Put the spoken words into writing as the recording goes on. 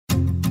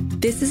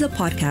This is a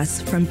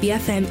podcast from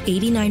BFM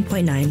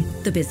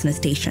 89.9, the business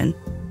station.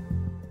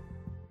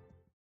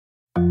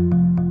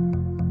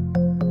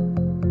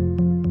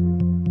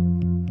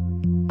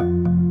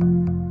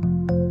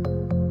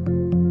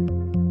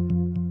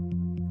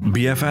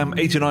 BFM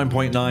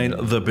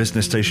 89.9, the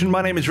business station.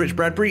 My name is Rich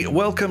Bradbury.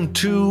 Welcome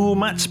to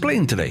Matt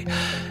Splain today.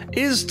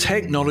 Is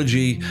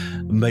technology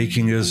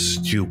making us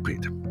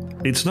stupid?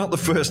 It's not the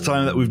first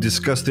time that we've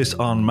discussed this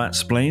on Matt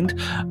Splained,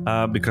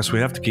 because we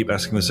have to keep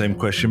asking the same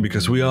question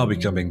because we are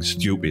becoming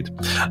stupid.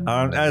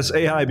 As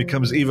AI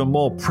becomes even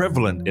more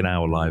prevalent in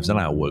our lives and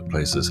our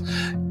workplaces,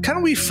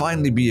 can we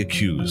finally be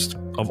accused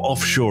of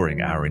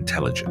offshoring our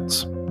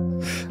intelligence?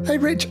 Hey,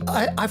 Rich,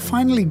 I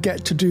finally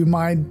get to do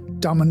my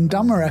Dumb and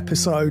Dumber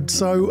episode.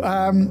 So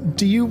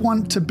do you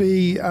want to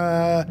be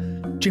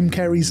Jim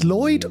Carrey's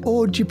Lloyd,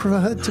 or do you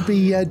prefer to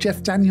be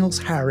Jeff Daniels'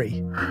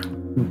 Harry?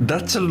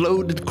 That's a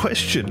loaded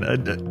question.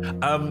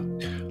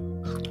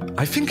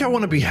 I think I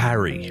want to be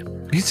Harry.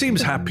 He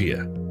seems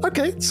happier.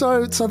 Okay,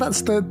 so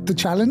that's the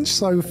challenge.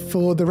 So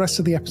for the rest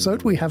of the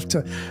episode, we have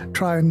to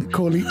try and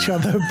call each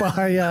other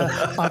by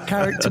our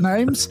character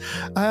names.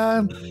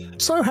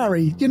 So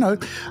Harry, no,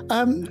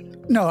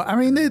 I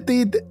mean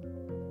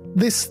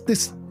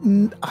this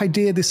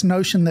idea, this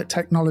notion that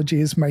technology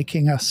is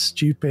making us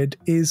stupid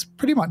is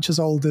pretty much as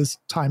old as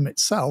time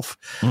itself.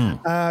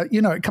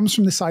 It comes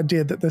from this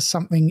idea that there's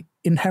something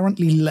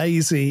inherently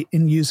lazy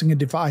in using a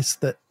device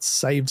that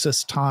saves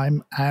us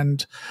time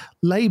and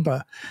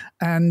labor.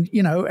 And,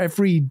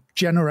 every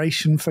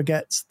generation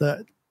forgets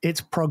that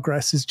its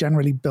progress is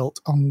generally built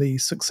on the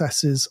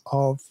successes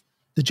of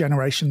the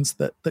generations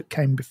that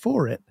came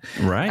before it.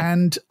 Right.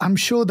 And I'm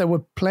sure there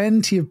were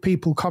plenty of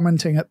people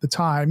commenting at the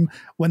time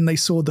when they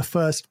saw the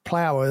first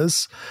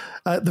plows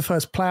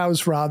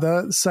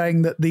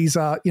saying that these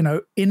are,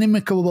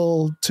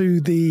 inimical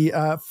to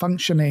the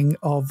functioning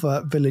of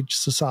village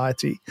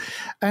society.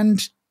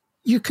 And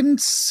you can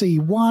see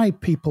why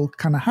people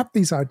kind of have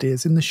these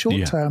ideas. In the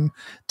short term,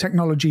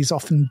 technologies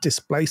often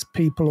displace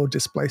people or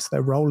displace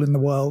their role in the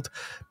world,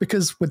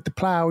 because with the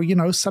plow,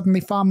 suddenly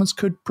farmers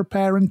could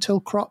prepare and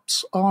till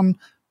crops on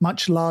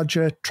much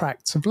larger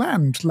tracts of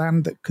land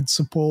that could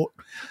support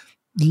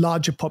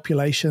larger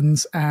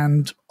populations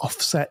and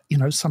offset,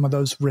 some of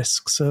those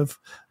risks of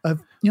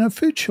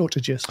food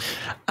shortages.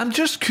 I'm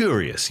just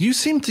curious. You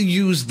seem to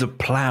use the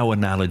plow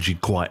analogy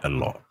quite a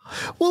lot.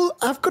 Well,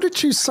 I've got to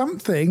choose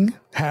something,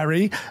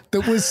 Harry,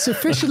 that was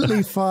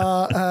sufficiently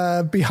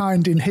far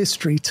behind in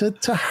history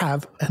to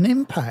have an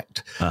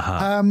impact.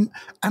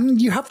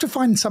 And you have to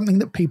find something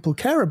that people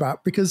care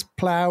about, because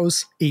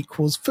plows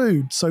equals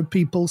food. So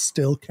people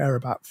still care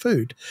about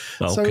food.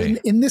 Okay. So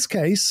in this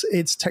case,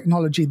 it's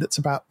technology that's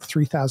about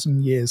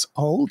 3,000 years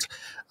old.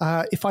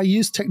 If I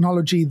use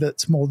technology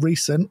that's more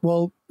recent,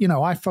 well,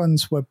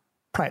 iPhones were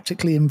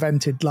practically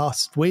invented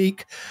last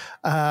week.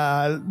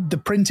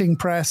 The printing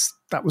press,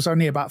 that was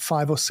only about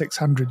 500 or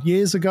 600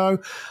 years ago.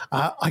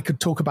 I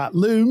could talk about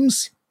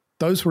looms.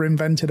 Those were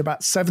invented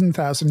about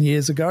 7,000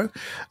 years ago.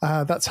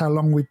 That's how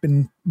long we've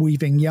been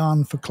weaving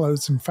yarn for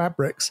clothes and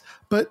fabrics.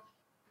 But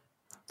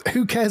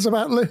who cares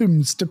about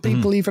looms? Do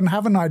people even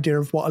have an idea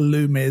of what a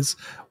loom is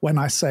when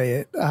I say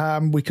it?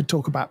 We could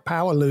talk about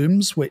power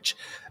looms, which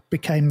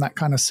became that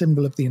kind of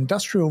symbol of the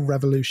Industrial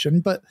Revolution.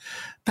 But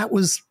that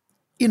was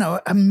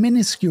a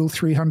minuscule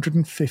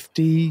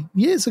 350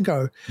 years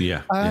ago.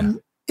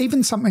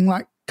 Even something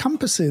like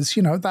compasses,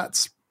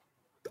 that's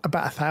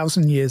about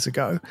 1,000 years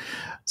ago.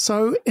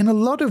 So in a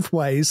lot of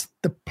ways,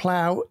 the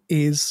plow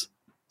is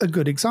a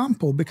good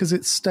example, because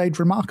it's stayed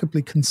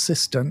remarkably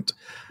consistent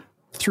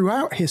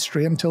throughout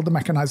history until the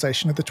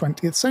mechanization of the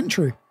 20th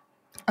century.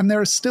 And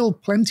there are still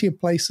plenty of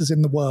places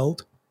in the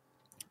world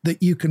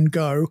that you can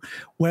go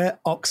where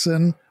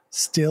oxen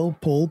still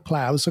pull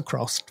plows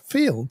across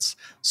fields.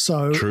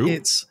 So True.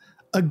 It's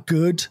a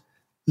good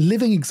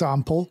living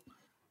example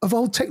of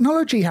old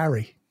technology,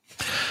 Harry.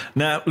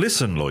 Now,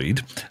 listen,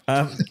 Lloyd,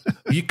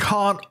 you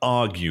can't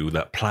argue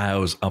that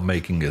plows are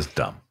making us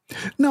dumb.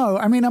 No,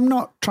 I mean, I'm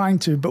not trying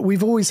to, but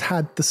we've always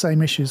had the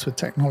same issues with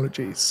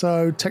technology.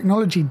 So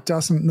technology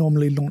doesn't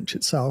normally launch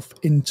itself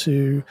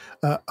into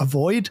a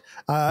void,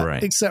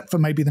 except for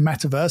maybe the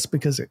metaverse,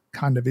 because it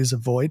kind of is a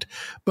void.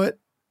 But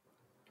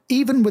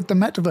even with the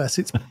metaverse,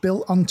 it's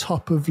built on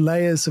top of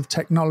layers of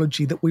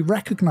technology that we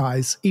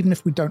recognize, even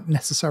if we don't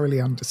necessarily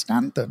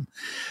understand them.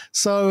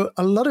 So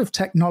a lot of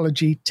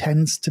technology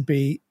tends to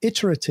be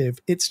iterative.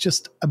 It's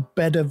just a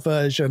better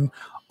version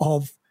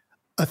of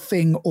a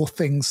thing or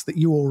things that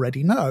you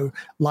already know,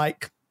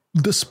 like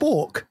the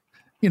spork,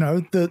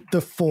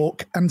 the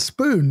fork and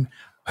spoon.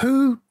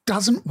 Who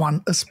doesn't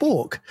want a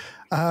spork?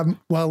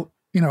 Well,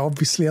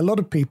 obviously a lot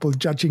of people,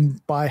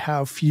 judging by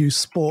how few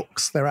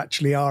sporks there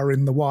actually are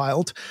in the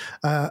wild,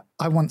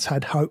 I once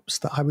had hopes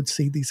that I would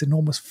see these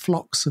enormous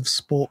flocks of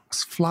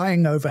sporks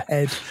flying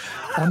overhead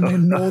on their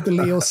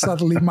northerly or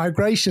southerly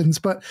migrations.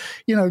 But,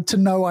 to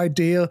no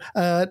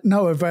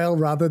avail,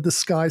 rather, the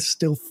sky's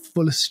still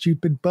full of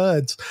stupid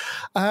birds.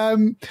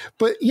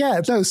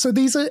 So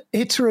these are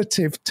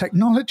iterative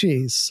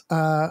technologies.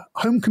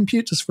 Home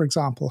computers, for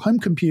example. Home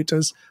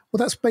computers, well,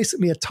 that's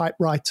basically a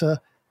typewriter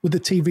with a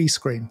TV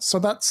screen. So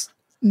that's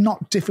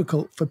not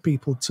difficult for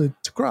people to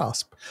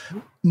grasp.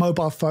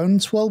 Mobile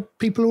phones, well,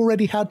 people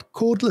already had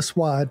cordless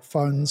wired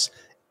phones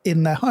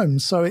in their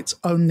homes, so it's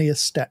only a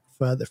step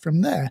further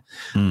from there.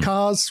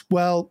 Cars,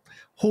 well,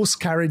 horse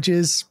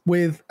carriages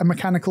with a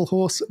mechanical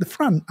horse at the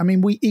front. I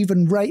mean, we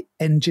even rate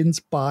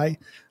engines by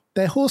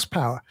their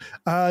horsepower.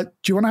 Do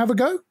you want to have a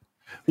go?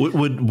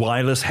 Would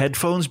wireless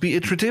headphones be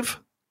iterative?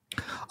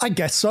 I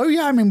guess so,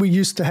 yeah. I mean, we're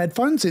used to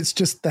headphones. It's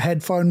just the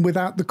headphone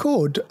without the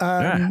cord.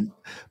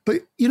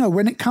 But,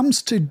 when it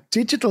comes to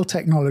digital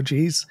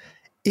technologies,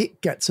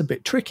 it gets a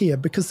bit trickier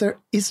because there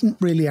isn't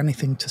really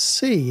anything to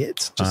see.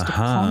 It's just a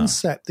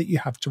concept that you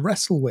have to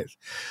wrestle with.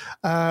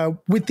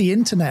 With the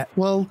internet,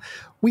 well,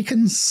 we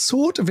can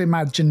sort of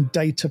imagine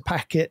data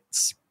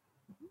packets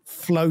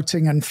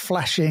floating and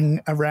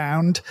flashing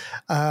around.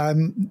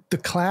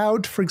 The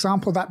cloud, for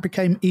example, that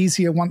became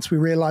easier once we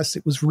realized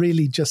it was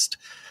really just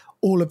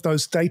all of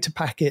those data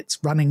packets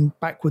running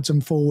backwards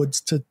and forwards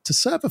to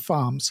server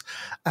farms.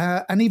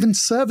 And even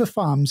server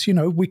farms,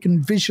 we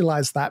can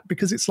visualize that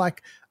because it's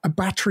like a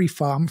battery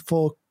farm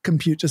for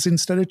computers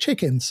instead of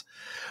chickens.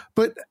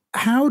 But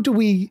how do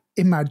we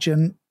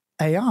imagine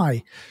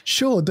AI?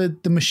 Sure, the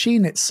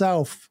machine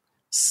itself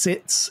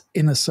sits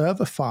in a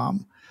server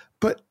farm,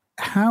 but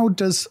how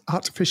does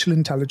artificial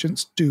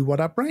intelligence do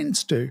what our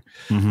brains do?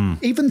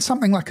 Even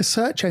something like a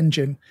search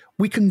engine,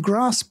 we can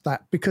grasp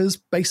that because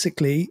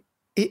basically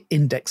it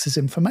indexes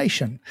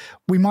information.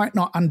 We might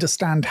not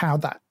understand how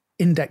that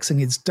indexing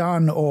is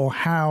done or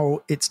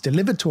how it's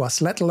delivered to us,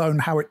 let alone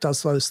how it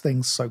does those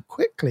things so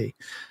quickly.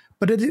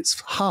 But at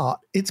its heart,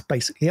 it's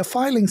basically a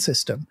filing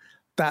system.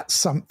 That's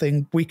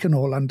something we can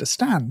all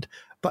understand.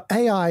 But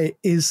AI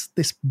is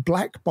this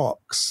black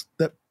box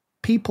that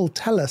people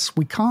tell us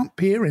we can't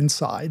peer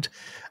inside.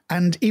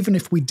 And even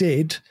if we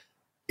did,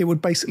 it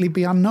would basically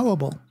be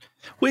unknowable.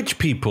 Which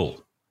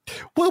people?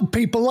 Well,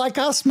 people like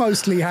us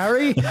mostly,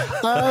 Harry.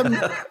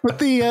 But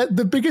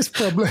the biggest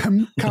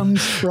problem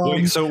comes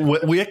from... So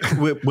we're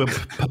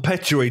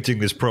perpetuating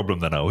this problem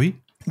then, are we?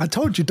 I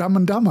told you, Dumb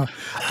and Dumber.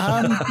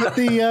 But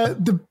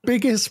the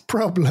biggest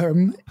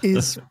problem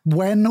is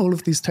when all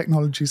of these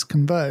technologies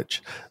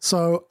converge.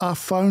 So our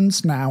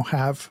phones now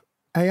have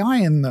AI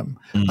in them.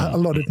 A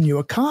lot of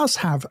newer cars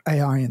have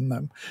AI in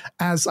them.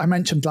 As I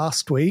mentioned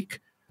last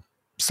week,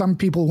 some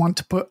people want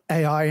to put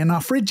AI in our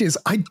fridges.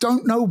 I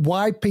don't know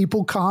why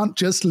people can't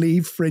just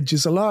leave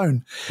fridges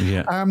alone.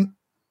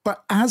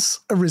 But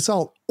as a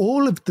result,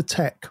 all of the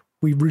tech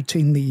we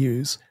routinely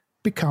use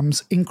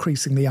becomes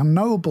increasingly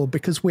unknowable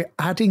because we're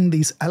adding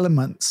these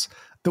elements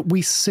that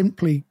we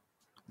simply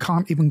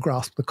can't even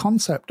grasp the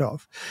concept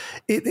of.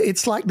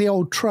 It's like the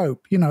old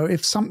trope,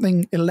 if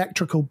something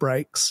electrical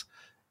breaks,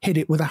 hit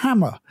it with a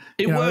hammer.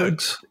 It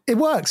works. It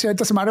works. It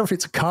doesn't matter if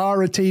it's a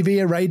car, a TV,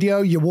 a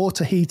radio, your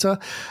water heater.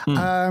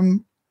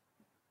 My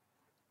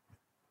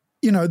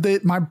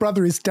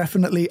brother is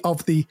definitely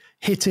of the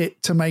hit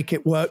it to make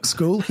it work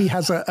school. He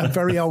has a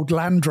very old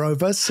Land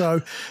Rover.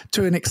 So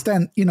to an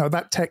extent,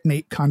 that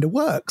technique kind of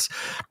works.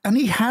 And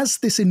he has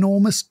this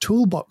enormous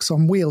toolbox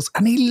on wheels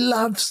and he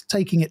loves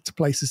taking it to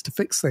places to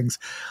fix things.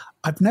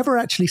 I've never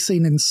actually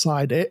seen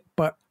inside it,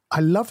 but I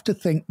love to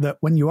think that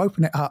when you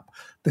open it up,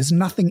 there's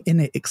nothing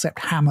in it except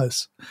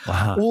hammers.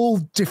 All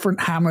different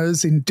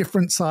hammers in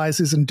different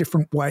sizes and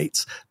different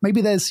weights.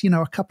 Maybe there's,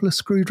 a couple of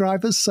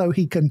screwdrivers so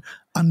he can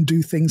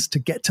undo things to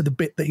get to the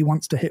bit that he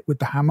wants to hit with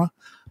the hammer.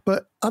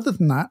 But other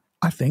than that,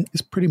 I think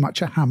it's pretty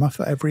much a hammer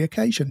for every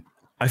occasion.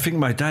 I think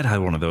my dad had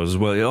one of those as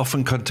well. It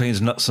often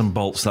contains nuts and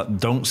bolts that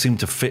don't seem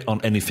to fit on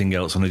anything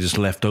else and are just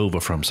left over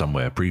from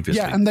somewhere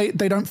previously. Yeah, and they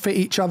don't fit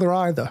each other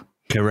either.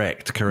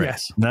 Correct.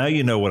 Yes. Now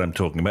you know what I'm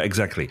talking about.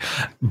 Exactly.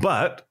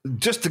 But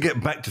just to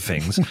get back to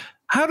things,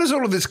 how does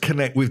all of this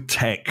connect with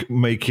tech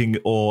making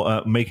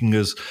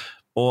us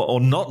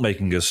or not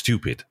making us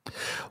stupid?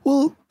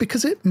 Well,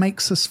 because it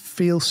makes us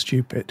feel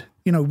stupid.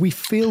 We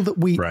feel that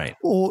we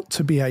ought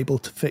to be able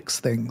to fix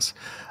things.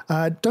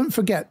 Don't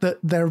forget that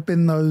there have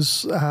been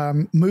those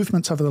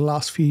movements over the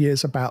last few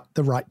years about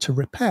the right to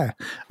repair.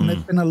 And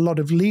there's been a lot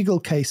of legal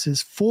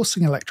cases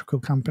forcing electrical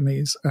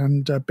companies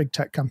and big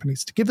tech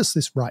companies to give us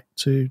this right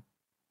to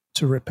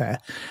repair,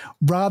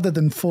 rather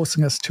than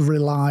forcing us to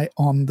rely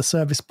on the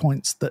service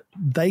points that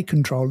they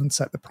control and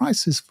set the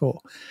prices for.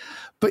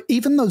 But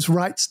even those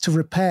rights to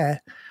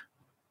repair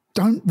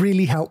don't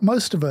really help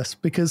most of us,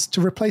 because to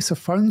replace a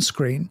phone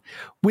screen,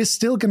 we're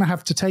still going to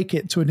have to take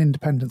it to an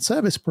independent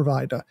service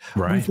provider.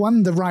 We've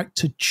won the right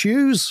to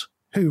choose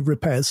who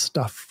repairs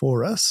stuff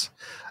for us.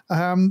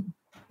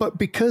 But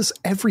because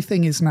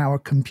everything is now a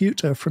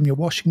computer, from your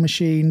washing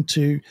machine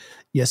to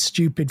your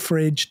stupid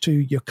fridge to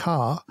your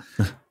car,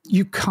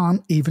 you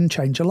can't even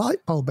change a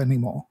light bulb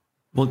anymore.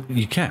 Well,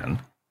 you can.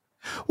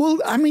 Well,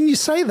 I mean, you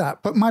say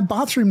that, but my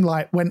bathroom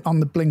light went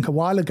on the blink a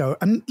while ago,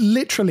 and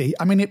literally,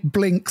 I mean, it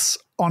blinks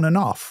on and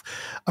off.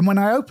 And when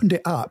I opened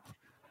it up,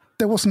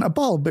 there wasn't a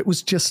bulb. It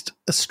was just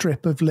a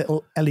strip of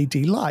little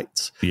LED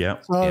lights. Yeah.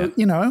 So,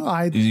 you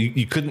know,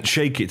 You couldn't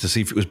shake it to see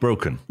if it was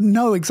broken.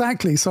 No,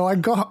 exactly. So I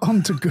got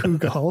onto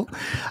Google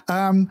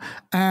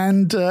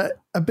and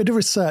a bit of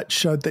research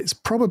showed that it's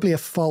probably a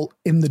fault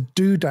in the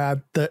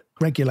doodad that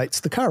regulates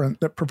the current,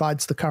 that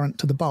provides the current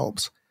to the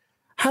bulbs.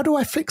 How do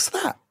I fix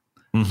that?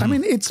 I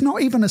mean, it's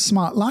not even a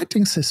smart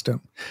lighting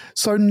system.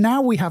 So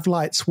now we have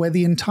lights where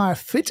the entire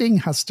fitting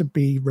has to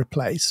be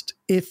replaced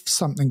if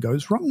something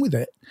goes wrong with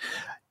it.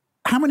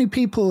 How many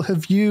people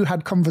have you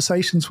had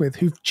conversations with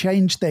who've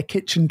changed their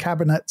kitchen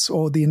cabinets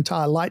or the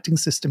entire lighting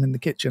system in the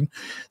kitchen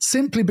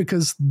simply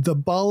because the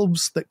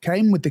bulbs that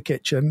came with the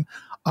kitchen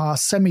are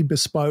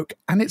semi-bespoke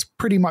and it's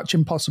pretty much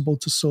impossible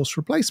to source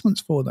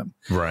replacements for them?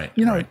 Right.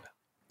 You know,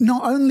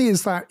 not only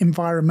is that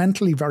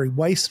environmentally very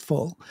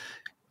wasteful,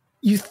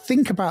 you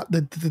think about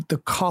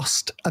the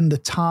cost and the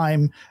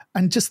time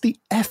and just the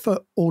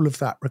effort all of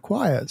that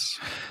requires.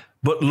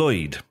 But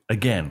Lloyd,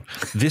 again,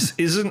 this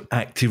isn't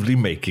actively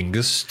making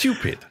us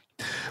stupid.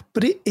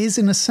 But it is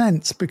in a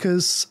sense,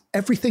 because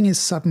everything is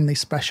suddenly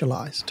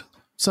specialized.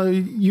 So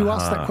you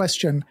ask that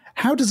question,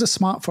 how does a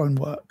smartphone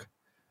work?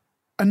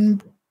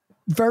 And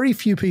very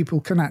few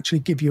people can actually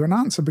give you an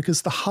answer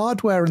because the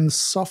hardware and the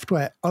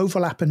software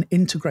overlap and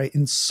integrate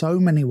in so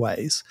many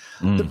ways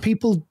that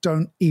people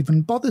don't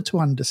even bother to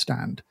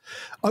understand.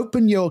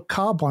 Open your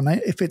car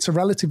bonnet. If it's a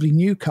relatively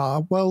new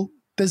car, well,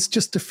 there's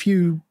just a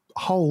few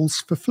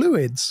holes for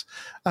fluids.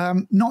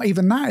 Not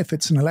even that if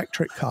it's an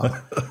electric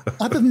car.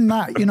 Other than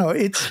that, you know,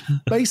 it's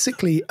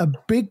basically a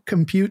big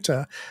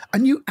computer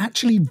and you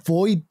actually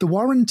void the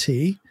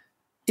warranty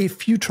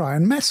if you try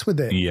and mess with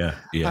it. Yeah.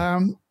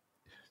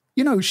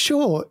 You know,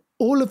 sure,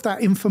 all of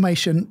that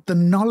information, the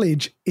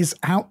knowledge is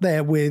out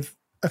there with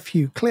a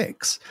few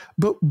clicks,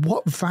 but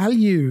what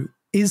value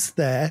is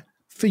there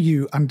for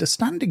you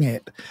understanding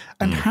it?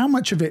 And how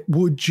much of it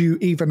would you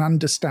even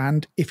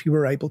understand if you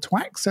were able to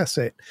access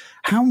it?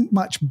 How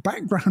much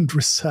background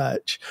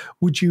research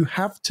would you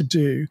have to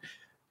do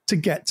to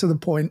get to the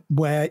point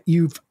where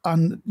you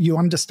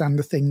understand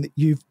the thing that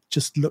you've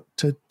just looked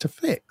to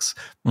fix,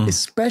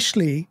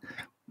 especially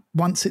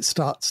once it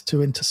starts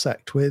to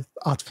intersect with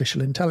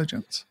artificial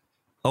intelligence?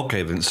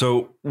 Okay, then.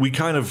 So we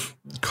kind of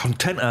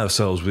content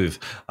ourselves with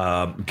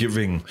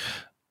giving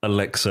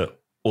Alexa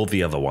or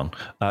the other one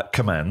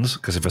commands,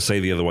 because if I say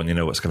the other one, you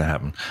know what's going to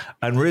happen,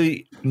 and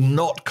really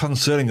not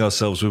concerning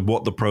ourselves with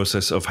what the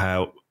process of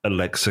how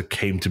Alexa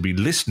came to be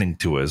listening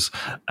to us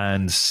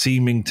and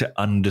seeming to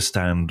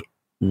understand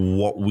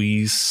what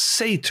we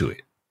say to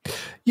it.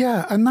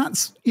 Yeah, and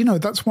that's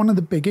one of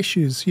the big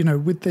issues,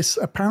 with this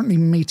apparently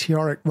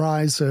meteoric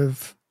rise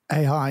of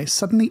AI.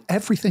 Suddenly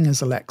everything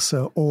is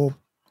Alexa or,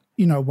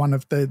 one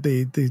of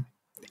the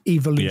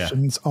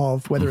evolutions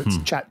of whether it's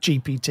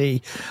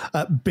ChatGPT,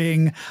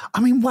 Bing. I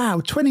mean,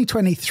 wow,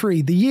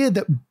 2023, the year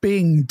that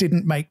Bing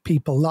didn't make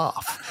people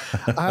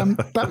laugh.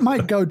 That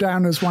might go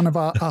down as one of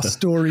our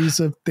stories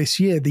of this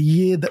year, the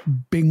year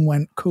that Bing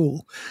went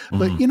cool.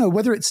 But,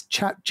 whether it's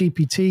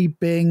ChatGPT,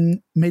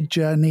 Bing,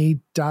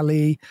 Midjourney,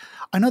 DALL-E,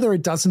 I know there are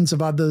dozens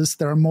of others.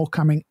 There are more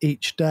coming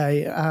each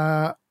day.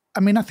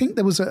 I think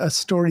there was a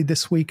story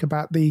this week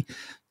about the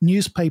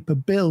newspaper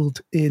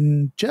Bild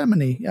in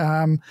Germany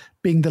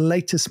being the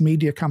latest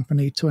media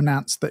company to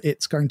announce that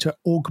it's going to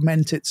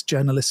augment its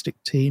journalistic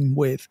team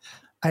with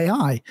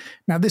AI.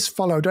 Now, this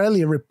followed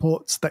earlier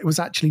reports that it was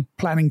actually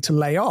planning to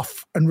lay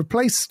off and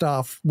replace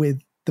staff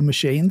with the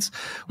machines.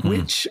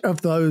 Which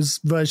of those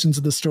versions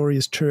of the story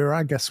is true?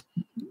 I guess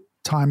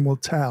time will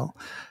tell.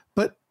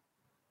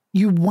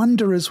 You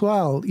wonder as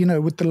well,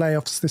 with the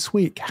layoffs this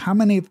week, how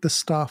many of the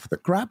staff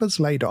that Grab has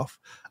laid off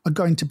are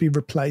going to be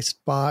replaced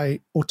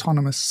by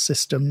autonomous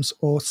systems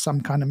or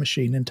some kind of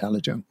machine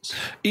intelligence?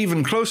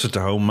 Even closer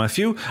to home,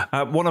 Matthew,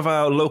 one of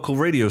our local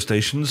radio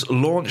stations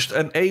launched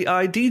an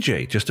AI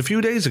DJ just a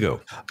few days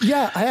ago.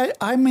 Yeah, I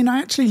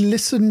actually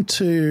listened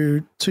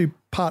to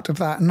part of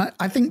that. And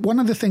I think one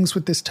of the things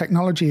with this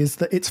technology is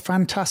that it's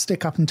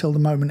fantastic up until the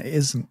moment it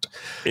isn't.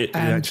 It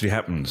actually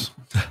happens.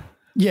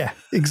 Yeah,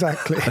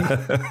 exactly.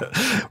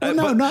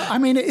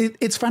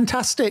 It's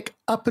fantastic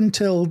up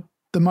until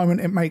the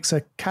moment it makes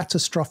a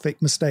catastrophic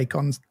mistake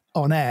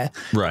on air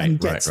and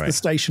gets the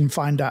station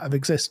fined out of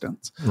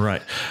existence.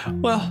 Right.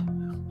 Well,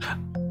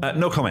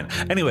 no comment.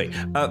 Anyway,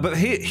 but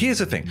here's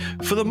the thing.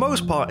 For the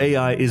most part,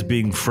 AI is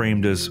being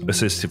framed as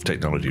assistive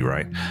technology,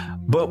 right?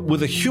 But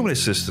with a human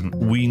assistant,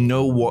 we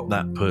know what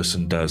that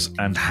person does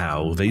and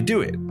how they do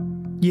it.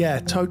 Yeah,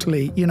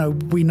 totally.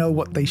 We know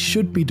what they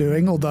should be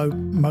doing, although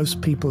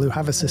most people who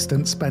have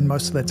assistants spend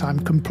most of their time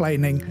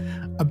complaining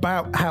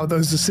about how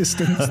those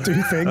assistants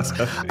do things.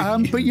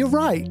 But you're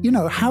right.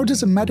 How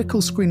does a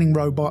medical screening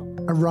robot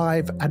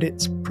arrive at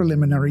its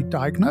preliminary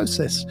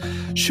diagnosis.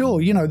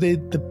 Sure,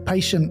 the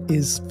patient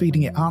is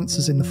feeding it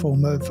answers in the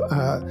form of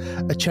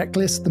a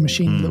checklist. The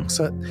machine looks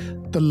at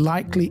the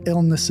likely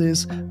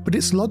illnesses, but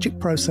its logic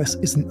process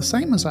isn't the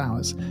same as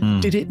ours.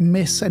 Did it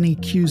miss any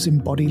cues in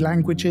body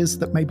languages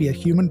that maybe a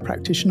human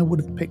practitioner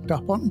would have picked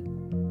up on?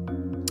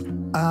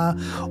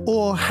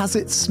 Or has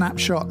its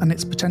snapshot and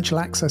its potential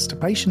access to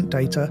patient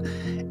data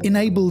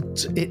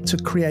enabled it to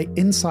create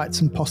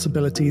insights and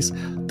possibilities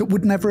that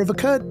would never have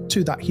occurred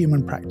to that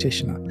human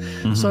practitioner?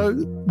 Mm-hmm. So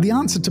the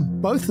answer to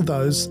both of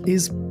those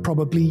is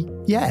probably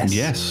yes.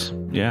 Yes,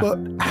 yeah. But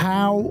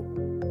how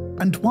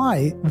and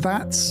why,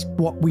 that's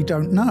what we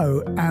don't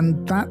know.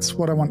 And that's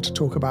what I want to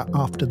talk about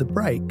after the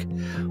break.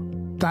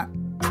 That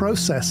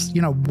process,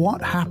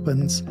 what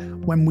happens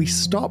when we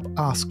stop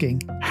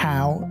asking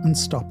how and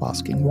stop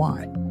asking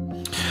why.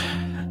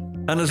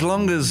 And as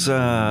long as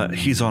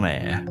he's on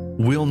air,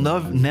 we'll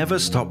never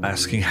stop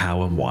asking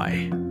how and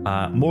why.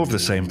 More of the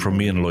same from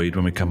me and Lloyd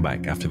when we come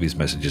back after these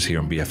messages here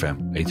on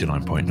BFM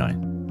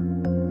 89.9.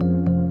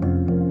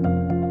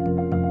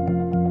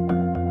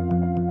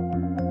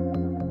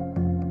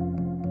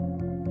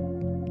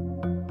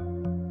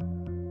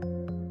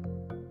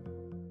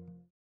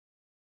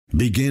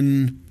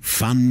 Begin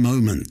fun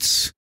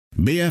moments.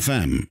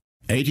 BFM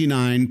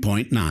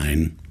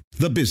 89.9,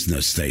 the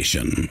business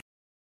station.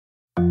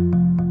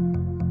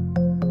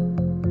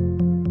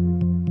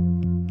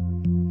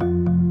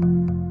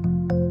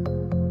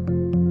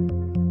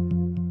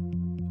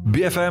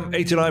 BFM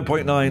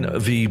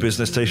 89.9, the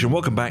business station.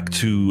 Welcome back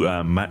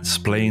to Matt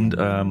Splained,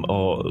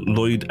 or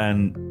Lloyd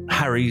and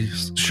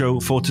Harry's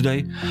show for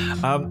today.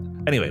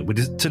 Anyway,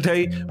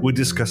 today we're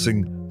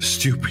discussing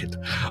stupid,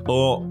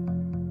 or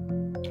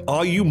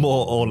are you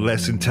more or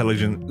less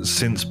intelligent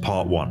since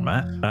part one,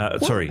 Matt?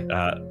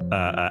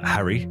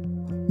 Harry.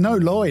 No,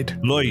 Lloyd.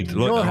 Lloyd.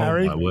 You're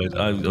Harry. My word.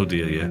 Oh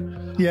dear, yeah.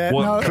 Yeah,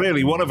 well,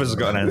 clearly one of us has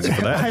got an answer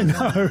for that. I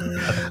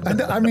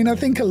know. And I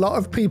think a lot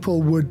of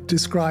people would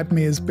describe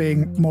me as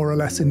being more or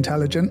less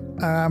intelligent.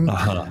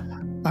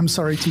 I'm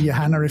sorry to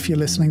Johanna if you're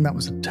listening. That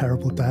was a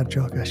terrible dad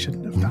joke. I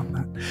shouldn't have done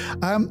that.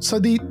 So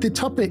the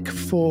topic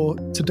for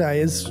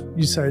today, as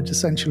you said,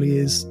 essentially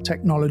is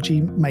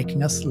technology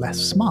making us less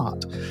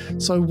smart.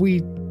 So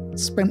we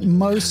spent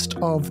most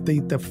of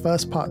the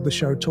first part of the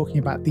show talking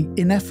about the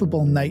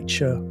ineffable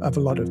nature of a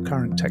lot of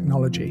current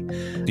technology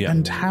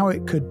and how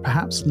it could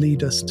perhaps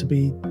lead us to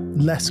be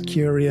less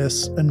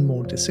curious and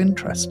more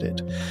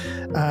disinterested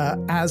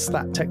as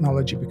that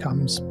technology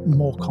becomes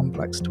more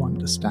complex to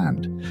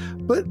understand.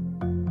 But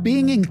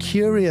being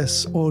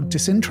incurious or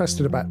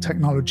disinterested about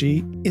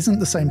technology isn't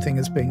the same thing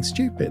as being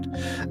stupid.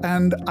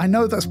 And I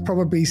know that's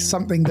probably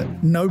something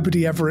that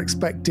nobody ever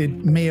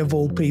expected me of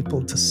all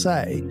people to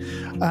say.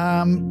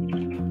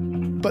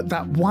 But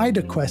that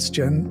wider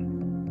question,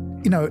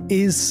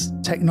 is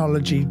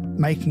technology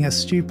making us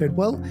stupid?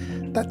 Well,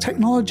 that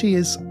technology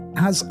is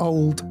as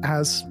old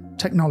as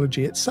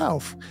technology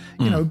itself.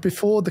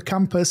 Before the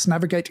compass,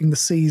 navigating the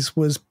seas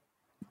was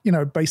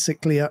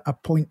basically a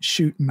point,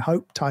 shoot and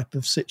hope type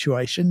of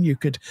situation. You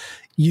could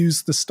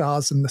use the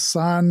stars and the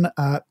sun,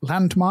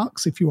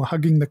 landmarks if you were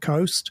hugging the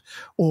coast,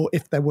 or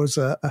if there was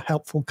a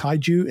helpful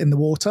kaiju in the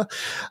water.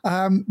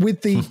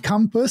 With the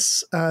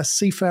compass,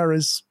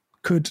 seafarers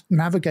could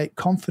navigate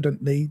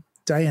confidently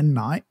day and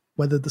night,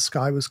 whether the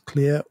sky was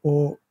clear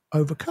or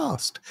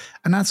overcast.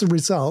 And as a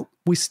result,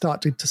 we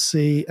started to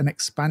see an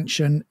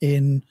expansion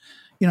in,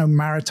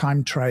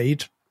 maritime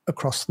trade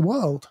across the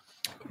world.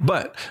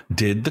 But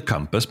did the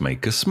compass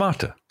make us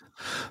smarter?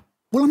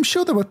 Well, I'm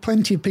sure there were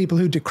plenty of people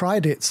who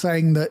decried it,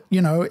 saying that,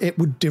 it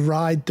would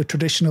deride the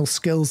traditional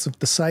skills of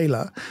the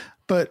sailor,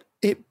 but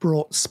it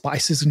brought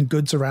spices and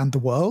goods around the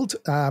world.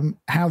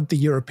 How the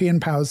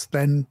European powers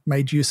then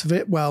made use of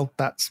it, well,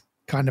 that's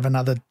kind of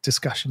another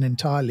discussion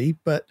entirely,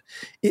 but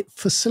it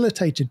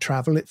facilitated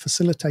travel. It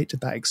facilitated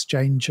that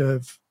exchange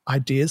of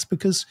ideas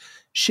because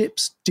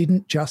ships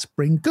didn't just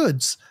bring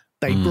goods.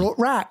 They brought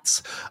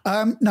rats.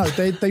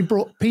 They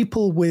brought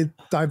people with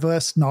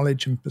diverse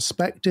knowledge and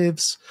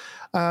perspectives.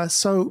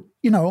 So,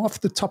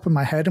 off the top of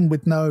my head and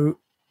with no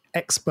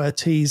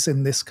expertise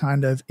in this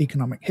kind of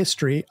economic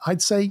history,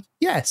 I'd say,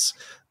 yes,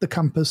 the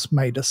compass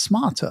made us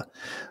smarter.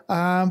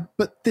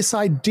 But this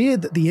idea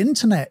that the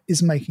internet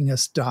is making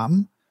us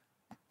dumb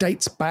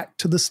dates back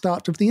to the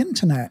start of the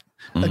internet.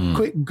 A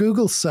quick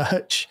Google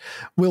search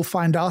will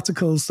find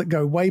articles that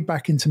go way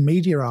back into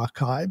media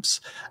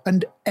archives,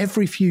 and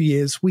every few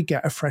years we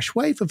get a fresh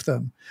wave of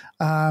them.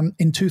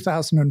 In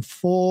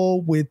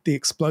 2004, with the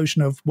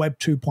explosion of Web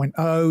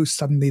 2.0,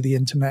 suddenly the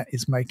internet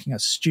is making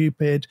us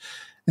stupid.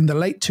 In the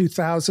late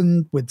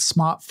 2000s, with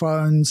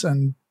smartphones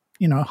and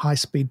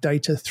high-speed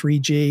data,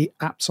 3G,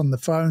 apps on the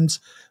phones,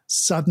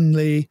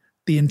 suddenly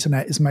the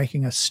internet is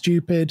making us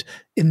stupid.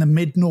 In the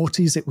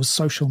mid-noughties, it was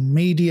social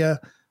media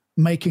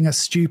making us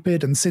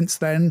stupid. And since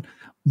then,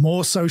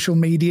 more social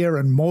media,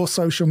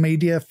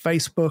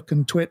 Facebook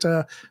and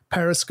Twitter,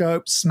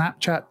 Periscope,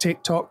 Snapchat,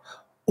 TikTok,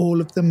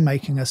 all of them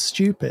making us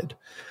stupid.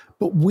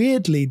 But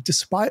weirdly,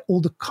 despite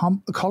all the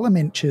column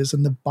inches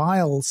and the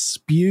bile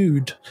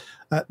spewed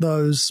at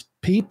those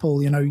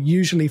people,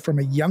 usually from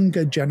a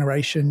younger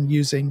generation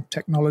using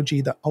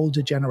technology that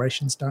older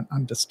generations don't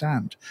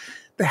understand,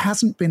 there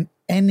hasn't been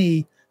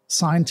any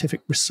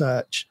scientific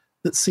research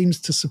that seems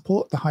to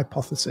support the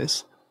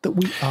hypothesis that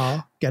we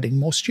are getting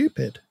more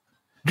stupid.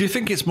 Do you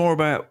think it's more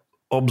about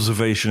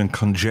observation and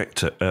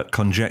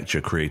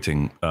conjecture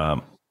creating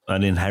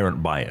an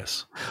inherent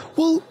bias?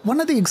 Well, one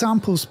of the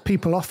examples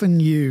people often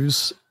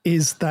use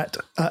is that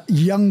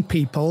young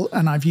people,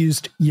 and I've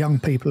used young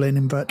people in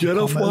inverted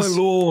commas. Get off my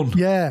lawn.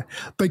 Yeah,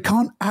 they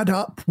can't add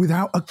up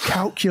without a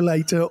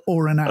calculator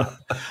or an app.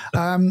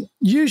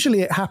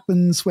 Usually it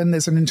happens when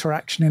there's an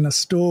interaction in a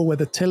store where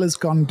the tiller's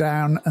gone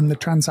down and the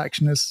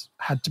transaction has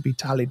had to be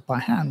tallied by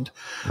hand.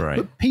 Right.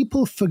 But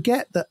people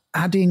forget that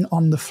adding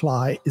on the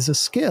fly is a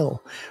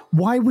skill.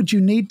 Why would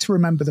you need to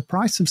remember the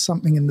price of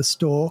something in the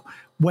store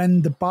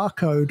when the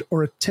barcode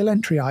or a till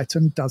entry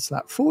item does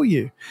that for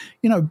you?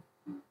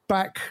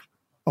 Back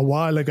a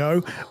while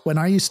ago, when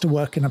I used to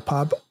work in a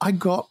pub, I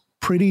got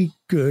pretty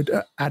good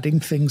at adding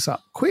things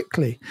up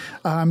quickly.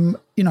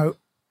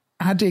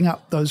 Adding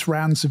up those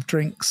rounds of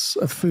drinks,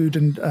 of food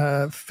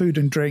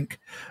and drink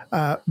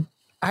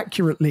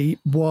accurately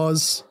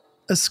was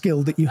a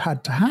skill that you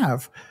had to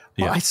have.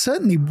 But I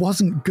certainly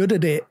wasn't good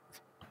at it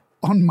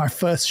on my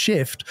first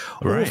shift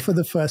or for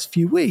the first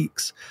few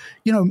weeks.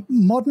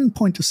 Modern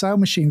point of sale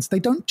machines, they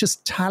don't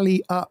just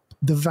tally up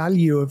the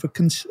value of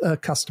a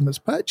customer's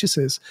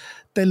purchases.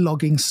 They're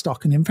logging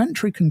stock and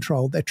inventory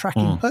control. They're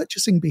tracking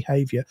purchasing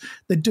behavior.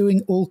 They're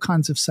doing all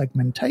kinds of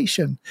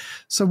segmentation.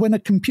 So when a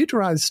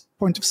computerized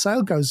point of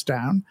sale goes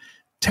down,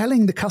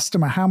 telling the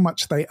customer how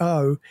much they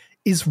owe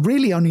is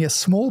really only a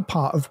small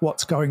part of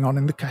what's going on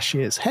in the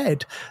cashier's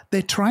head.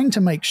 They're trying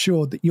to make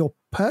sure that your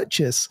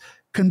purchase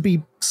can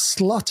be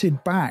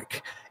slotted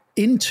back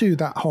into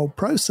that whole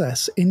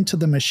process, into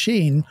the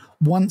machine,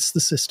 once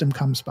the system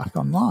comes back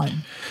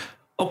online.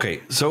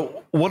 Okay,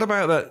 so what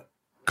about that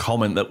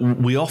comment that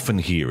we often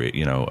hear it,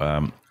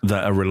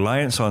 that a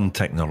reliance on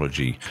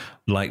technology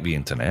like the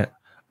internet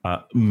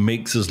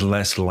makes us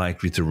less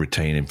likely to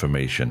retain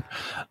information?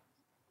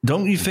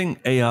 Don't you think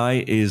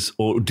AI is,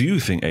 or do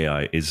you think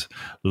AI is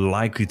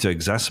likely to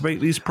exacerbate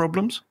these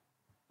problems?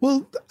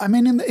 Well, I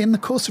mean, in the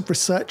course of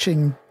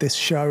researching this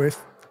show, if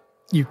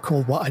you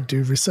call what I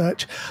do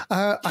research,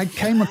 I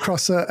came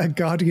across a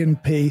Guardian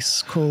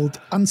piece called,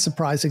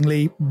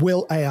 unsurprisingly,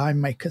 Will AI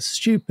Make Us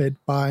Stupid?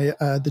 By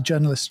the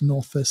journalist and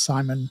author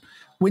Simon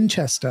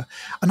Winchester.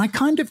 And I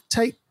kind of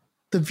take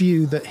the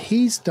view that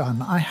he's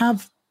done. I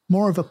have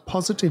more of a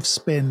positive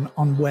spin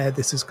on where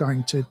this is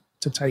going to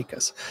take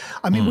us.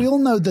 I mean, we all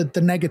know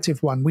the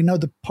negative one. We know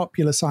the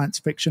popular science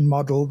fiction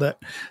model that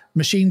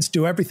machines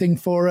do everything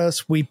for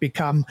us. We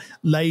become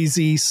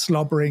lazy,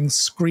 slobbering,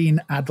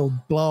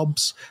 screen-addled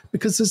blobs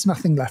because there's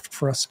nothing left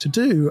for us to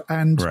do.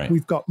 And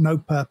we've got no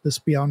purpose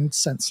beyond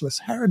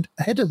senseless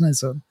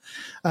hedonism.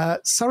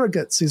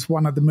 Surrogates is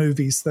one of the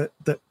movies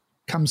that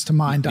comes to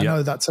mind. I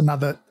know that's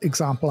another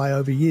example I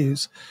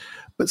overuse.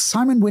 But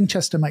Simon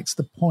Winchester makes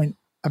the point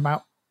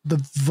about the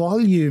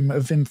volume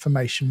of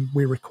information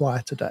we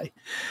require today.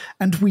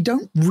 And we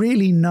don't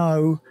really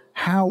know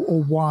how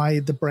or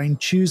why the brain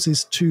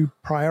chooses to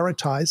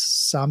prioritize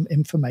some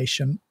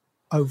information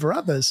over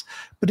others.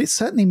 But it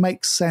certainly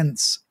makes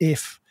sense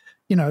if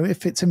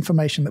it's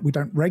information that we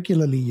don't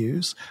regularly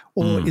use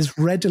or is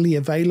readily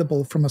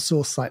available from a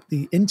source like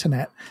the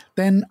internet,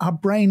 then our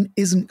brain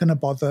isn't going to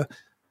bother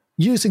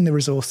using the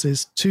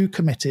resources to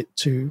commit it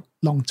to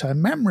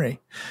long-term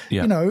memory.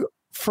 Yeah.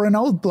 For an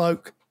old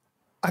bloke,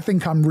 I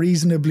think I'm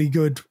reasonably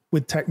good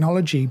with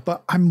technology,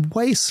 but I'm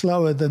way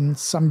slower than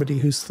somebody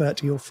who's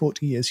 30 or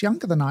 40 years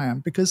younger than I am,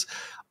 because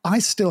I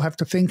still have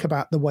to think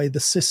about the way the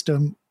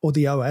system or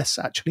the OS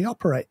actually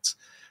operates.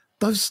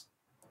 Those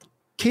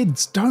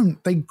kids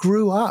don't. They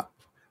grew up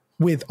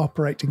with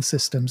operating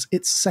systems.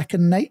 It's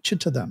second nature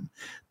to them.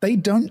 They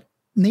don't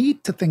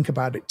need to think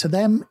about it. To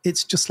them,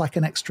 it's just like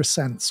an extra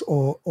sense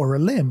or a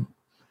limb.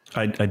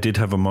 I did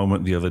have a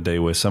moment the other day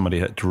where somebody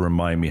had to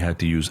remind me how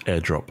to use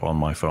AirDrop on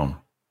my phone.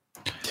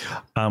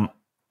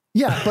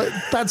 Yeah, but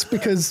that's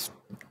because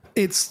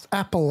it's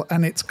Apple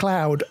and it's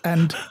cloud,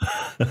 and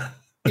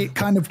it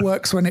kind of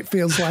works when it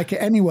feels like it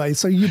anyway.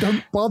 So you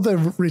don't bother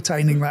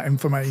retaining that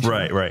information.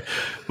 Right.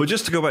 But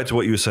just to go back to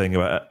what you were saying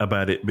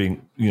about it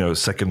being,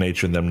 second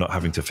nature and them not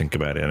having to think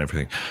about it and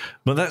everything.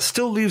 But that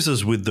still leaves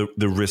us with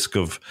the risk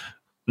of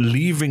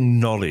leaving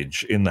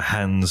knowledge in the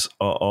hands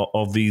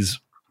of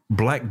these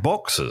black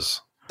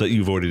boxes that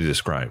you've already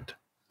described.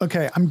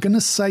 Okay, I'm going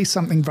to say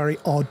something very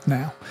odd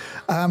now.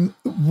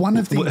 One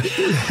of the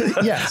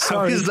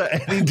How is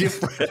that any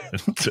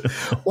different?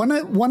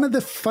 One of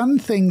the fun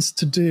things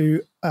to do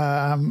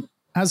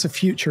as a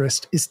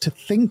futurist is to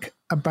think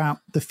about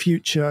the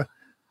future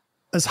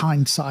as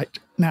hindsight.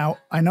 Now,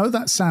 I know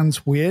that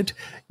sounds weird.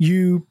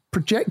 You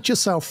project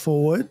yourself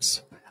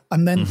forwards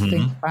and then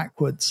think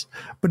backwards,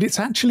 but it's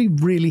actually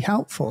really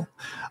helpful.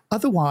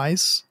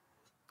 Otherwise,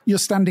 you're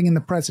standing in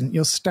the present.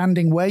 You're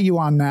standing where you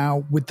are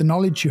now with the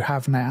knowledge you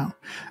have now.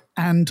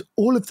 And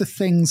all of the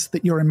things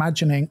that you're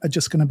imagining are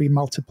just going to be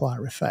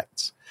multiplier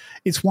effects.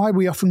 It's why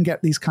we often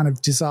get these kind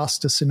of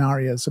disaster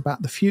scenarios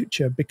about the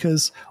future,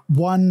 because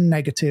one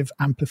negative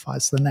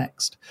amplifies the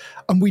next.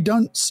 And we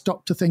don't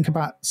stop to think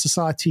about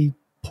society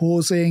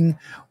pausing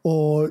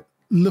or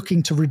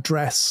looking to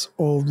redress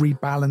or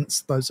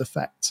rebalance those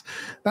effects.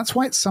 That's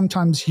why it's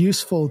sometimes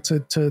useful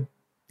to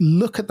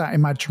look at that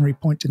imaginary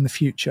point in the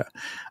future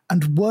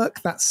and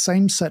work that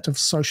same set of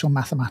social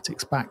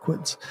mathematics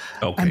backwards.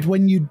 Okay. And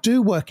when you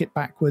do work it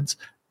backwards,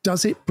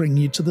 does it bring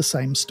you to the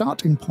same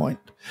starting point?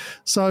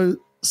 So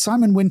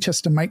Simon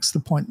Winchester makes the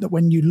point that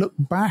when you look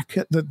back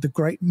at the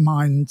great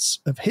minds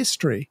of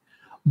history,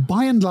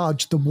 by and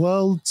large, the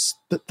worlds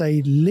that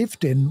they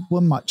lived in were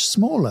much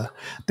smaller.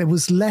 There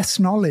was less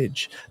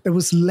knowledge. There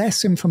was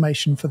less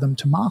information for them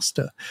to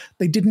master.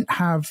 They didn't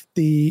have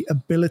the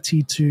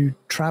ability to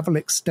travel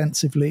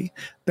extensively.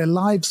 Their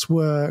lives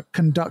were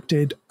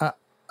conducted at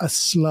a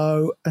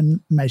slow and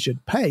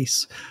measured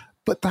pace.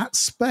 But that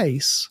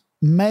space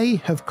may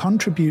have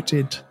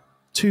contributed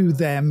to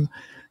them,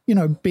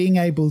 being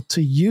able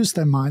to use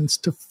their minds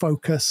to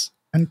focus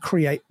and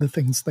create the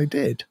things they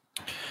did.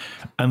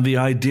 And the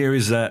idea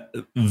is that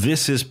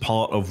this is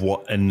part of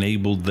what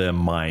enabled their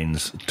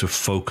minds to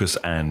focus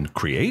and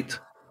create?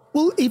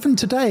 Well, even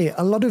today,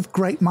 a lot of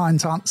great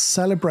minds aren't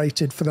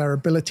celebrated for their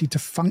ability to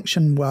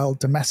function well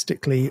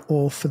domestically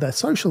or for their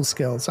social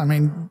skills. I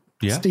mean,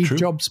 Steve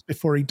Jobs,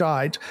 before he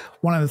died,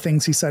 one of the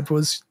things he said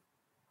was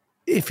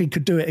if he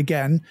could do it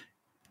again,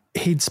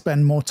 he'd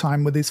spend more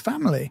time with his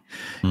family.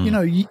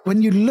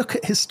 When you look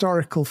at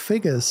historical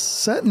figures,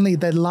 certainly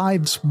their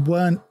lives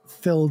weren't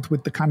filled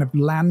with the kind of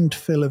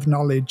landfill of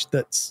knowledge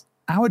that's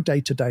our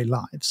day-to-day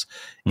lives.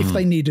 If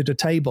they needed a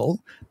table,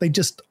 they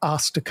just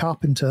asked a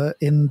carpenter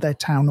in their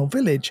town or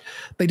village.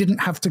 They didn't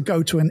have to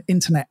go to an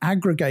internet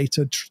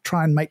aggregator to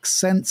try and make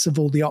sense of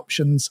all the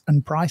options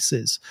and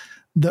prices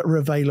that are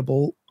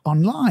available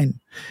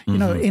online.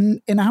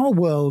 In our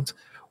world,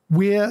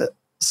 we're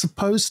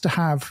supposed to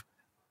have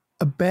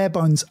a bare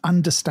bones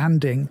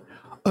understanding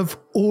of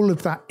all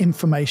of that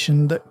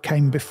information that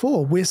came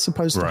before. We're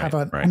supposed to have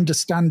an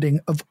understanding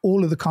of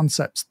all of the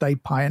concepts they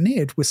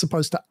pioneered. We're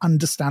supposed to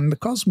understand the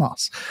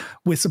cosmos.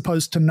 We're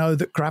supposed to know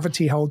that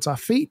gravity holds our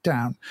feet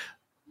down.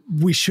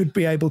 We should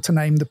be able to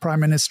name the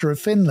Prime Minister of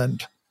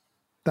Finland.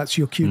 That's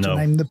your cue to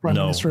name the Prime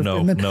Minister of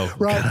Finland.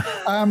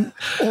 Right.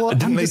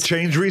 Didn't they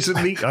change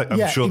recently?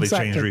 I'm sure they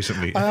changed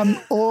recently.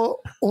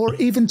 Or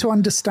even to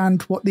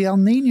understand what the El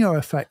Nino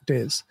effect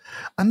is.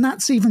 And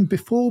that's even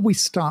before we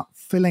start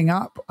filling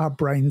up our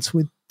brains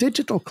with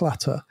digital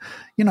clutter.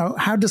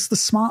 How does the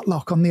smart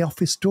lock on the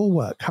office door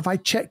work? Have I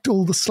checked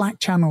all the Slack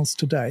channels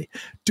today?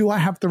 Do I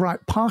have the right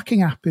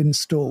parking app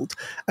installed?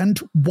 And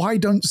why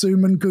don't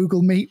Zoom and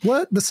Google Meet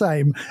work the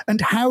same?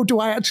 And how do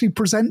I actually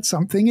present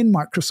something in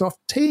Microsoft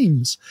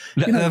Teams?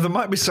 Now, there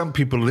might be some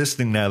people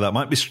listening now that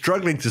might be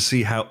struggling to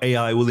see how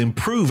AI will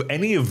improve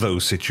any of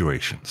those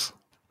situations.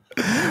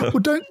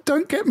 Well,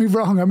 don't get me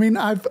wrong. I mean,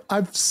 I've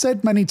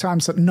said many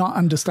times that not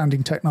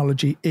understanding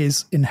technology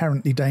is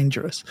inherently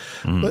dangerous,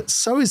 but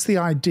so is the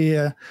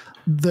idea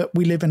that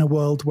we live in a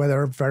world where there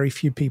are very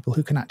few people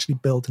who can actually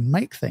build and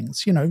make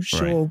things.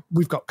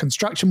 We've got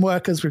construction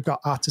workers, we've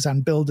got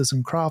artisan builders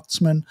and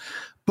craftsmen,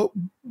 but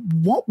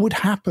what would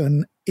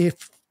happen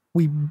if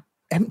we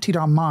emptied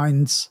our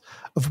minds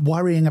of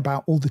worrying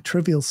about all the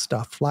trivial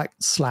stuff like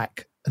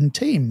Slack and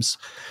Teams?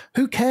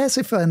 Who cares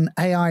if an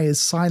AI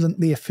is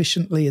silently,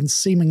 efficiently, and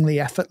seemingly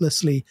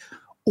effortlessly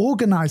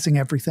organizing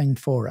everything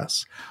for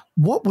us?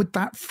 What would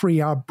that free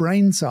our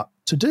brains up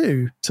to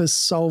do to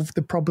solve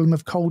the problem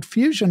of cold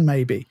fusion,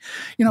 maybe?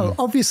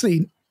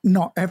 Obviously,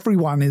 not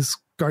everyone is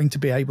going to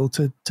be able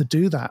to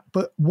do that,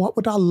 but what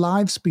would our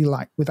lives be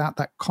like without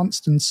that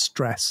constant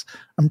stress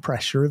and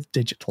pressure of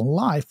digital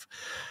life?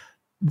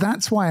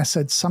 That's why I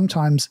said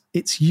sometimes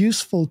it's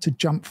useful to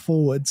jump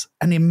forwards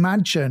and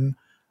imagine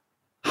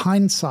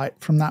hindsight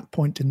from that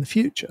point in the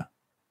future.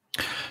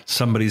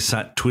 Somebody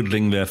sat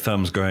twiddling their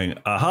thumbs going,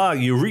 aha,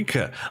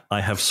 eureka,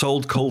 I have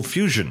solved cold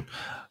fusion,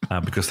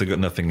 because they've got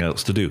nothing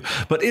else to do.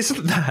 But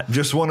isn't that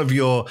just one of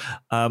your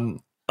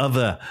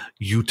other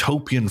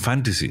utopian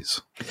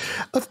fantasies?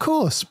 Of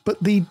course,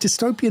 but the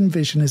dystopian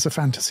vision is a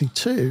fantasy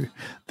too.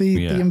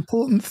 The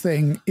important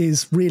thing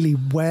is really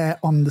where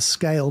on the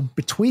scale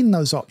between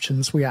those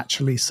options we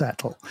actually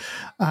settle.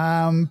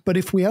 But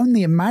if we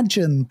only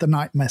imagine the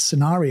nightmare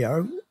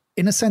scenario,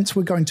 in a sense,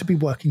 we're going to be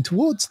working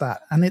towards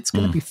that. And it's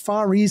going to be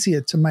far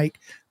easier to make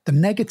the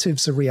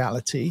negatives a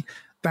reality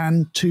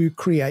than to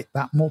create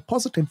that more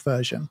positive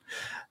version.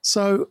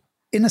 So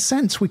in a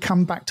sense, we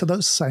come back to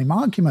those same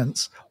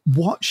arguments.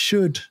 What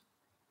should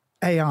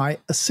AI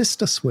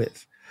assist us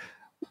with?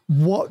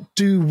 What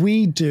do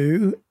we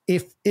do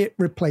if it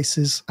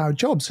replaces our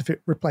jobs, if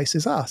it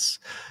replaces us?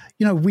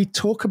 We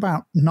talk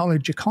about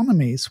knowledge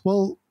economies.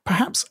 Well,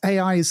 perhaps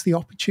AI is the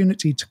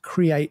opportunity to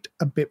create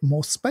a bit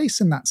more space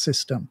in that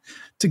system,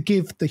 to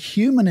give the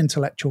human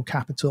intellectual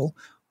capital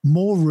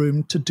more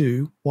room to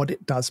do what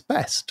it does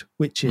best,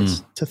 which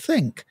is to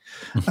think,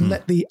 and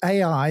let the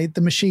AI,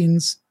 the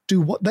machines, do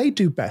what they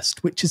do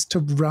best, which is to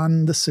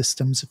run the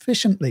systems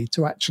efficiently,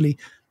 to actually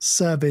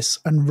service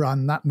and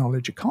run that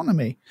knowledge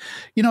economy.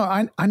 You know,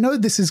 I know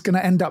this is going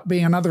to end up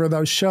being another of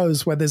those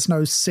shows where there's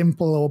no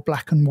simple or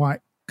black and white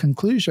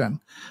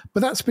conclusion, but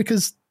that's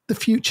because the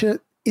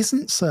future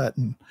isn't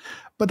certain.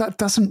 But that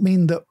doesn't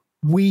mean that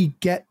we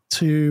get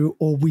to,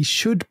 or we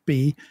should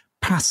be,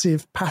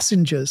 passive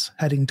passengers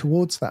heading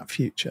towards that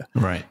future.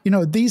 Right. You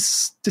know,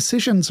 these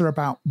decisions are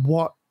about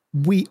what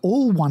we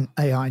all want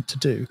AI to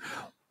do,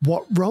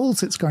 what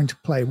roles it's going to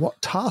play,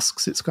 what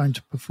tasks it's going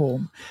to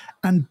perform,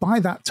 and by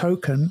that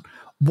token,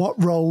 what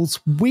roles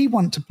we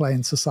want to play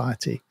in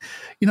society.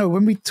 You know,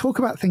 when we talk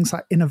about things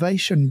like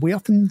innovation, we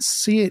often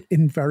see it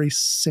in very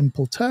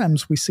simple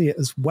terms. We see it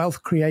as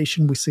wealth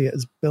creation, we see it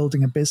as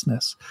building a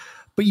business.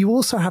 But you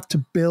also have to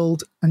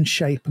build and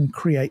shape and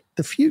create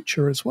the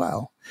future as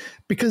well,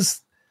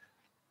 because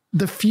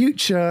the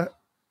future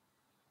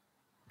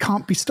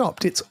can't be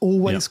stopped. It's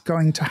always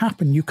going to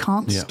happen. You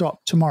can't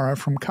stop tomorrow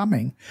from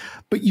coming,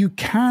 but you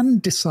can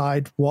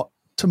decide what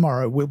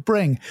tomorrow will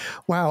bring.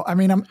 Wow. I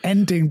mean, I'm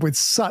ending with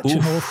such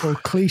an awful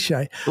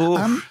cliche.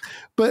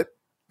 But,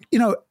 you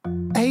know,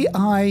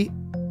 AI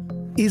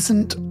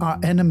isn't our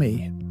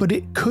enemy, but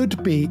it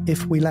could be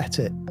if we let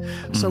it.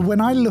 So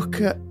when I look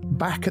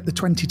back at the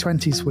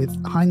 2020s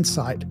with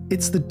hindsight,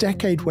 it's the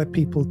decade where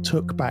people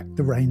took back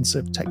the reins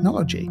of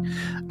technology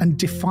and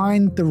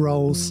defined the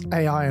roles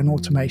AI and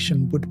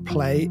automation would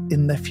play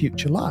in their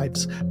future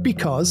lives,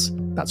 because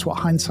that's what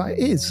hindsight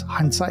is.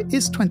 Hindsight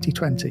is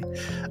 2020.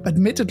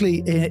 Admittedly,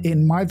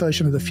 in my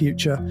version of the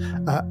future,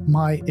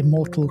 my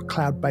immortal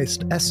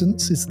cloud-based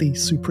essence is the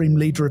supreme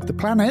leader of the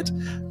planet,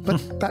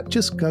 but that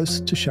just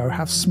goes to show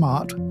how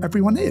smart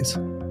everyone is.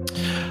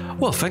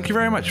 Well, thank you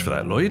very much for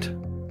that, Lloyd.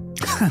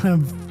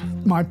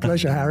 My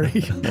pleasure,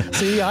 Harry.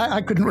 See,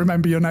 I couldn't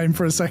remember your name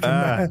for a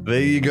second.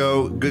 There you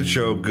go. Good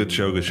show, good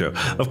show, good show.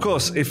 Of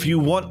course, if you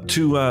want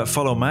to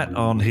follow Matt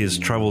on his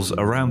travels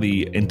around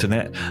the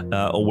internet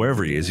or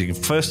wherever he is, you can,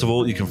 first of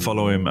all, you can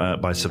follow him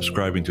by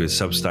subscribing to his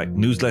Substack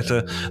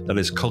newsletter. That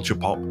is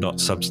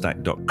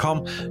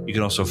culturepop.substack.com. You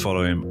can also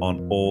follow him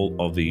on all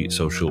of the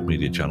social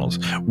media channels.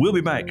 We'll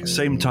be back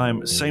same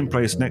time, same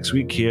place next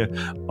week here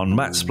on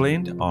Matt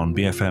Splained on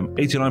BFM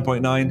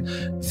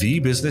 89.9, the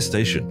business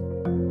station.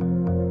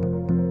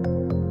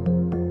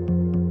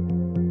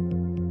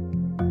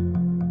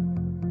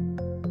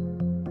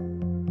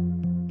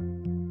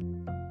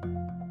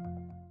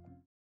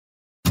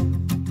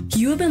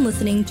 You have been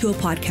listening to a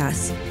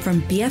podcast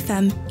from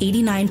BFM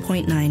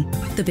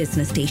 89.9, the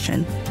business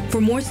station.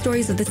 For more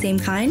stories of the same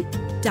kind,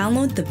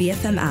 download the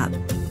BFM app.